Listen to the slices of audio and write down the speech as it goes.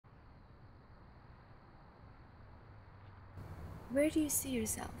Where do you see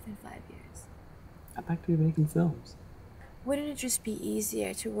yourself in 5 years? I'd like to be making films. Wouldn't it just be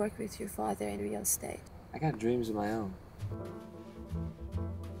easier to work with your father in real estate? I got dreams of my own.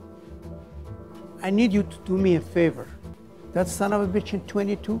 I need you to do me a favor. That son of a bitch in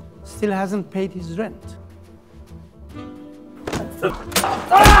 22 still hasn't paid his rent.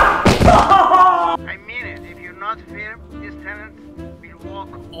 I mean it. If you're not fair, these tenants will walk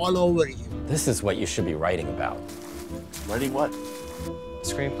all over you. This is what you should be writing about. Writing what?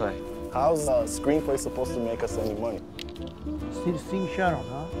 Screenplay. How's a screenplay supposed to make us any money? Still seeing Sharon,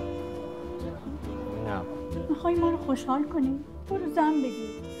 huh? No.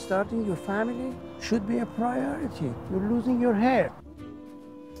 Starting your family should be a priority. You're losing your hair.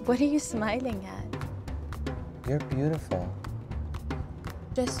 What are you smiling at? You're beautiful.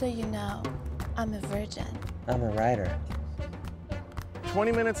 Just so you know, I'm a virgin. I'm a writer.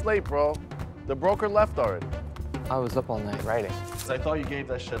 20 minutes late, bro. The broker left already. I was up all night writing. I thought you gave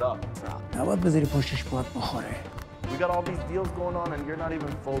that shit up. We got all these deals going on and you're not even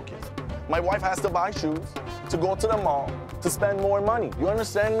focused. My wife has to buy shoes, to go to the mall, to spend more money. You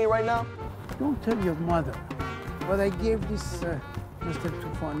understand me right now? Don't tell your mother, but I gave this Mr.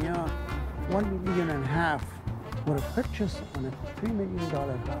 Tufania $1.5 million for a purchase on a $3 million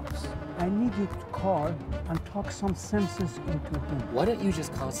house. I need you to call and talk some senses into him. Why don't you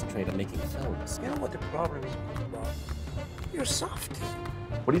just concentrate on making films? You know what the problem is, Bob? You're soft.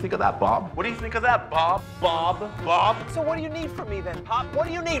 What do you think of that, Bob? What do you think of that, Bob? Bob? So what do you need from me then, Pop? What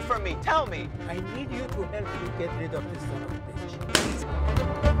do you need from me? Tell me. I need you to help me get rid of this son of a bitch.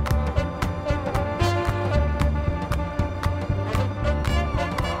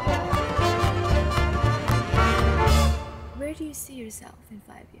 Where do you see yourself in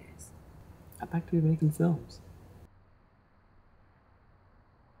 5 years? I'd like to be making films.